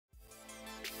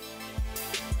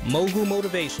Mogul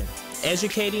Motivation,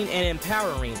 educating and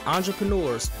empowering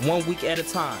entrepreneurs 1 week at a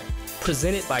time.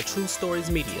 Presented by True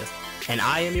Stories Media. And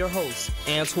I am your host,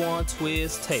 Antoine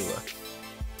Twiz Taylor.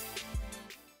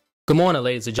 Good morning,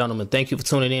 ladies and gentlemen. Thank you for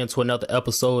tuning in to another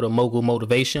episode of Mogul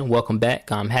Motivation. Welcome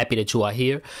back. I'm happy that you are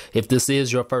here. If this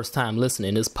is your first time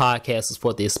listening, this podcast is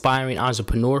for the aspiring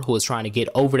entrepreneur who is trying to get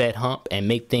over that hump and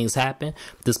make things happen.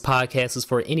 This podcast is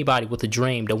for anybody with a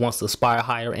dream that wants to aspire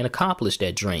higher and accomplish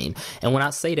that dream. And when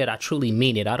I say that, I truly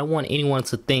mean it. I don't want anyone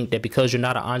to think that because you're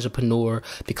not an entrepreneur,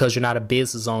 because you're not a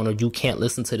business owner, you can't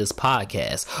listen to this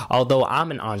podcast. Although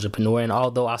I'm an entrepreneur and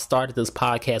although I started this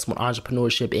podcast with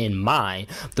entrepreneurship in mind,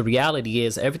 the reality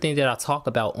is everything that I talk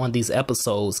about on these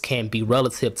episodes can be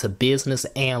relative to business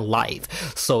and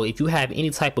life. So if you have any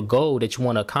type of goal that you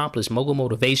want to accomplish, Mogul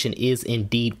Motivation is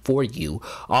indeed for you.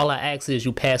 All I ask is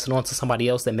you pass it on to somebody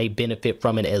else that may benefit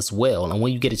from it as well. And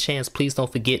when you get a chance, please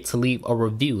don't forget to leave a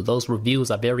review. Those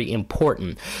reviews are very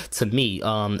important to me.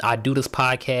 I do this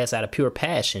podcast out of pure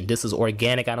passion. This is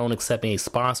organic. I don't accept any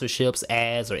sponsorships,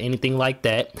 ads, or anything like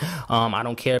that. I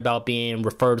don't care about being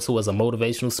referred to as a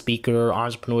motivational speaker,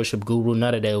 entrepreneurship guru,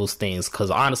 none of those things, because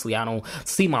honestly I don't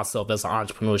see myself as an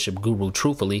entrepreneurship guru.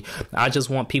 Truthfully, I just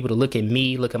want people to look at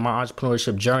me, look at my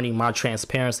entrepreneurship journey, my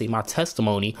transparency, my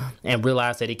testimony, and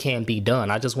realize that it can be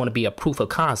done. I just want to be a proof of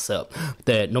concept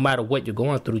that no matter what you're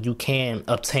going through, you can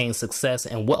obtain success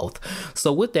and wealth.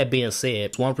 So with that being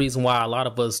said, one reason why a lot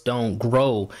of us don't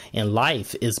grow in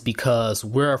life is because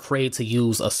we're afraid to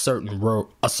use a certain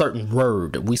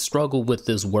word. We struggle with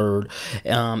this word,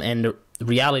 and the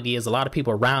reality is a lot of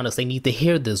people around us, they need to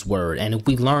hear this word. And if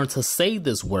we learn to say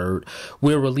this word,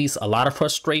 we'll release a lot of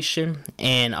frustration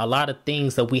and a lot of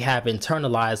things that we have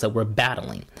internalized that we're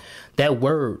battling. That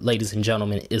word, ladies and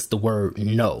gentlemen, is the word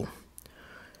no.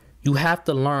 You have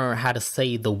to learn how to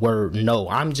say the word no.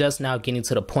 I'm just now getting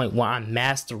to the point where I'm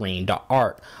mastering the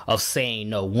art of saying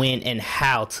no, when and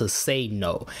how to say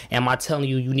no. Am I telling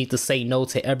you you need to say no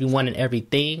to everyone and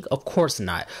everything? Of course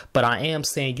not. But I am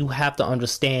saying you have to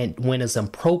understand when it's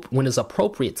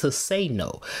appropriate to say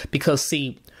no. Because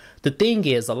see, the thing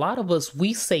is, a lot of us,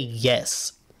 we say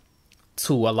yes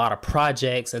to a lot of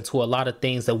projects and to a lot of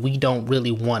things that we don't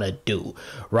really want to do,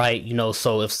 right? You know,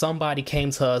 so if somebody came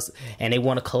to us and they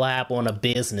want to collab on a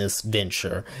business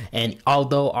venture, and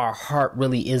although our heart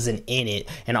really isn't in it,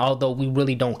 and although we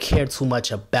really don't care too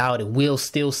much about it, we'll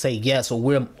still say yes, or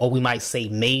we might say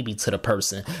maybe to the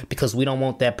person because we don't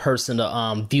want that person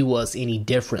to view us any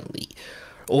differently.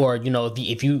 Or, you know,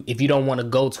 if you don't want to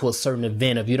go to a certain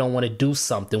event, if you don't want to do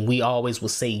something, we always will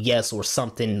say yes or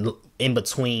something in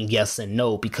between yes and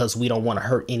no because we don't want to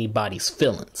hurt anybody's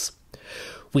feelings.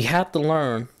 We have to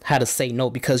learn how to say no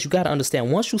because you got to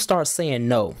understand, once you start saying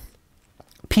no,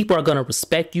 people are going to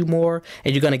respect you more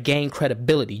and you're going to gain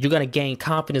credibility. You're going to gain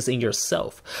confidence in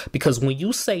yourself because when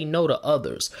you say no to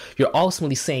others, you're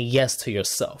ultimately saying yes to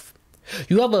yourself.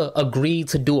 You ever agreed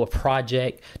to do a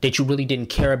project that you really didn't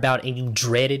care about and you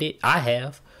dreaded it? I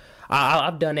have.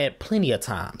 I've done that plenty of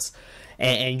times.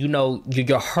 And you know,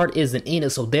 your heart isn't in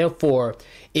it. So therefore,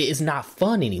 it is not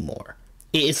fun anymore.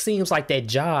 It seems like that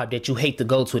job that you hate to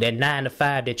go to, that 9 to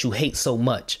 5 that you hate so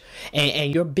much.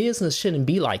 And your business shouldn't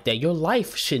be like that. Your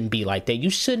life shouldn't be like that. You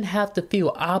shouldn't have to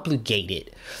feel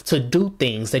obligated to do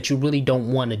things that you really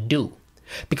don't want to do.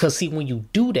 Because see, when you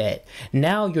do that,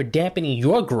 now you're dampening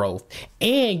your growth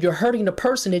and you're hurting the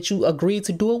person that you agreed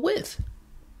to do it with.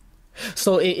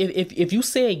 So if you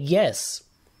said yes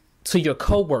to your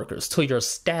coworkers, to your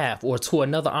staff, or to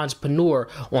another entrepreneur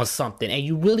on something, and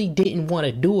you really didn't want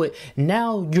to do it,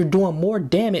 now you're doing more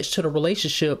damage to the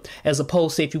relationship as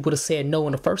opposed to if you would have said no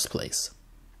in the first place.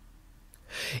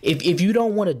 If you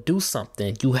don't want to do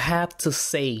something, you have to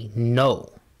say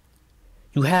no.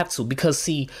 You have to, because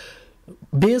see,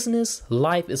 business,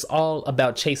 life is all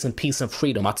about chasing peace and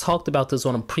freedom. I talked about this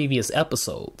on previous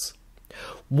episodes.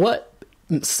 What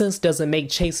sense does it make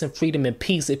chasing freedom and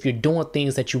peace if you're doing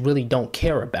things that you really don't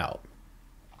care about?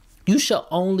 You should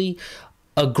only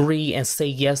agree and say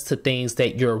yes to things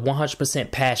that you're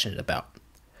 100% passionate about.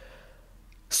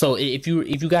 So if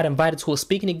you got invited to a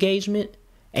speaking engagement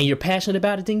and you're passionate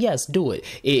about it, then yes, do it.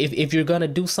 If you're going to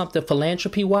do something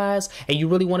philanthropy wise and you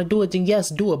really want to do it, then yes,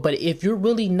 do it. But if you're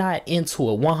really not into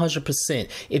it 100%,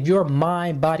 if your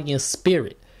mind, body, and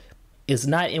spirit is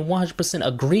not in 100%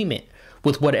 agreement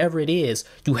with whatever it is,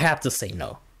 you have to say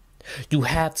no. You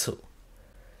have to.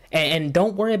 And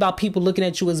don't worry about people looking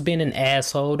at you as being an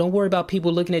asshole. Don't worry about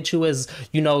people looking at you as,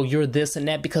 you know, you're this and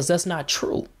that, because that's not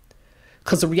true.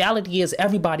 Because the reality is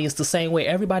everybody is the same way.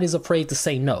 Everybody's afraid to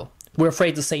say no. We're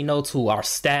afraid to say no to our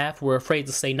staff. We're afraid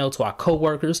to say no to our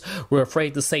coworkers. We're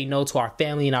afraid to say no to our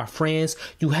family and our friends.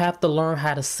 You have to learn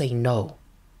how to say no.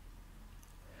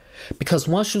 Because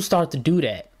once you start to do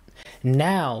that,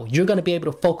 now you're going to be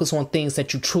able to focus on things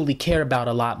that you truly care about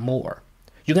a lot more.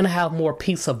 You're going to have more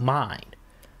peace of mind.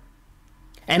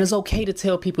 And it's okay to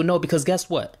tell people no, because guess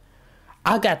what?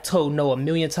 I got told no a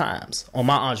million times on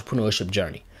my entrepreneurship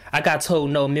journey. I got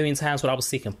told no a million times when I was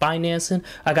seeking financing.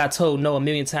 I got told no a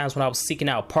million times when I was seeking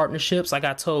out partnerships. I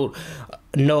got told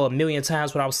no a million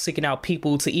times when I was seeking out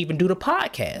people to even do the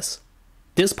podcast.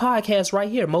 This podcast right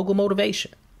here, Mogul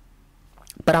Motivation.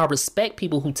 But I respect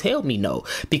people who tell me no,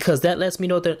 because that lets me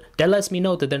know that they're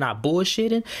not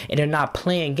bullshitting and they're not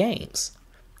playing games.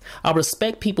 I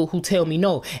respect people who tell me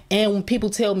no. And when people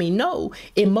tell me no,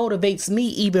 it motivates me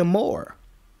even more.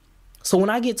 So when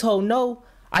I get told no,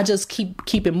 I just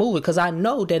keep it moving, because I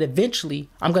know that eventually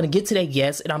I'm going to get to that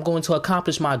yes and I'm going to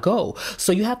accomplish my goal.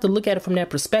 So you have to look at it from that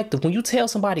perspective. When you tell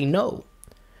somebody no,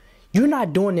 you're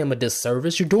not doing them a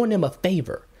disservice. You're doing them a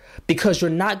favor, because you're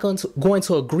not going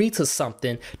to agree to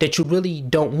something that you really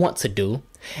don't want to do.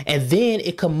 And then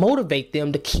it can motivate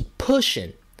them to keep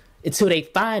pushing until they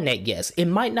find that yes. It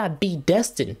might not be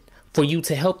destined for you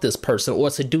to help this person or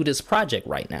to do this project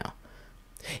right now.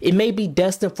 It may be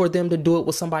destined for them to do it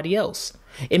with somebody else.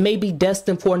 It may be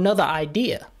destined for another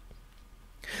idea.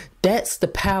 That's the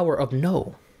power of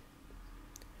no.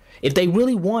 If they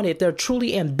really want it, if they're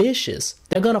truly ambitious,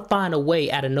 they're going to find a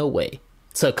way out of no way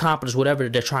to accomplish whatever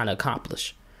they're trying to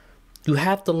accomplish. You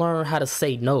have to learn how to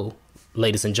say no,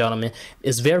 ladies and gentlemen.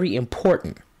 It's very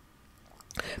important,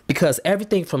 because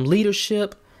everything from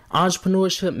leadership,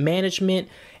 entrepreneurship, management,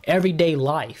 everyday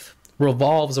life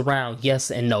revolves around yes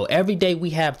and no. Every day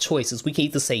we have choices. We can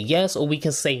either say yes or we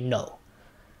can say no.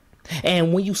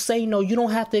 And when you say no, you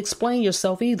don't have to explain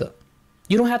yourself either.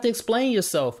 You don't have to explain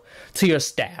yourself to your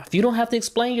staff. You don't have to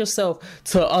explain yourself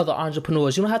to other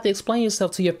entrepreneurs. You don't have to explain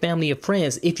yourself to your family or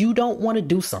friends. If you don't want to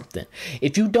do something,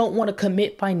 if you don't want to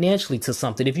commit financially to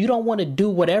something, if you don't want to do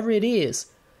whatever it is,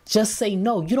 just say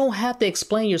no. You don't have to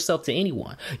explain yourself to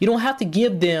anyone. You don't have to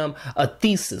give them a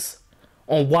thesis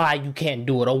on why you can't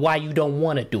do it or why you don't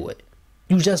want to do it.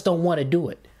 You just don't want to do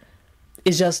it.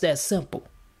 It's just that simple.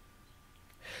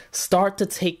 Start to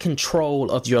take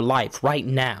control of your life right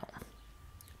now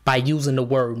by using the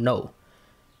word no.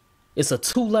 It's a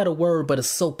 2-letter word, but it's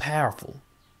so powerful.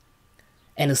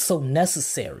 And it's so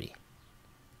necessary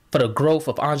for the growth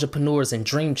of entrepreneurs and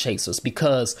dream chasers,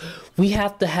 because we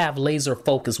have to have laser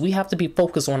focus. We have to be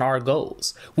focused on our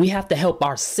goals. We have to help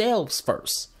ourselves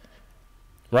first,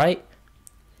 right?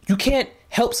 You can't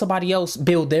help somebody else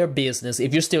build their business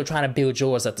if you're still trying to build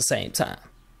yours at the same time.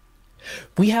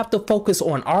 We have to focus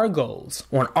on our goals,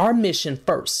 on our mission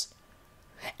first.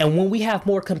 And when we have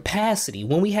more capacity,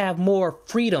 when we have more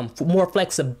freedom, more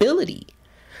flexibility,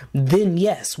 then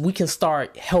yes, we can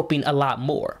start helping a lot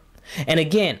more. And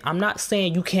again, I'm not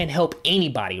saying you can't help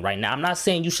anybody right now. I'm not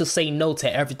saying you should say no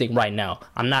to everything right now.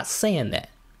 I'm not saying that.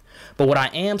 But what I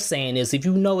am saying is, if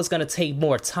you know it's going to take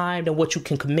more time than what you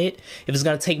can commit, if it's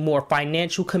going to take more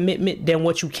financial commitment than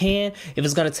what you can, if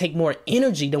it's going to take more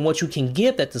energy than what you can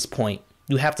give at this point,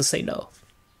 you have to say no.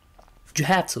 You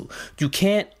have to. You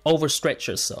can't overstretch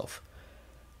yourself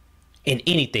in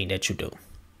anything that you do.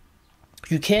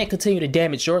 You can't continue to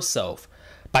damage yourself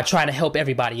by trying to help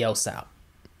everybody else out.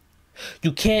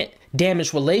 You can't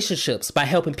damage relationships by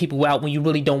helping people out when you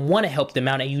really don't want to help them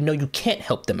out and you know you can't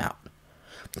help them out.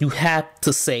 You have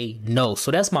to say no.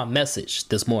 So that's my message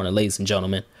this morning, ladies and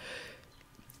gentlemen.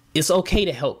 It's okay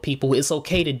to help people. It's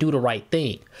okay to do the right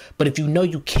thing. But if you know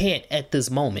you can't at this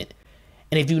moment,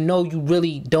 and if you know you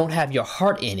really don't have your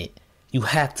heart in it, you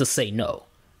have to say no,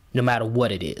 no matter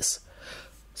what it is.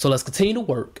 So let's continue to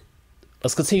work.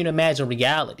 Let's continue to imagine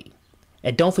reality.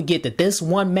 And don't forget that this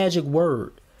one magic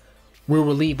word will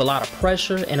relieve a lot of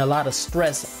pressure and a lot of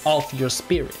stress off your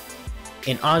spirit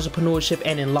in entrepreneurship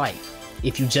and in life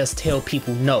if you just tell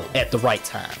people no at the right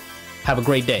time. Have a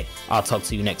great day. I'll talk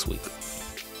to you next week.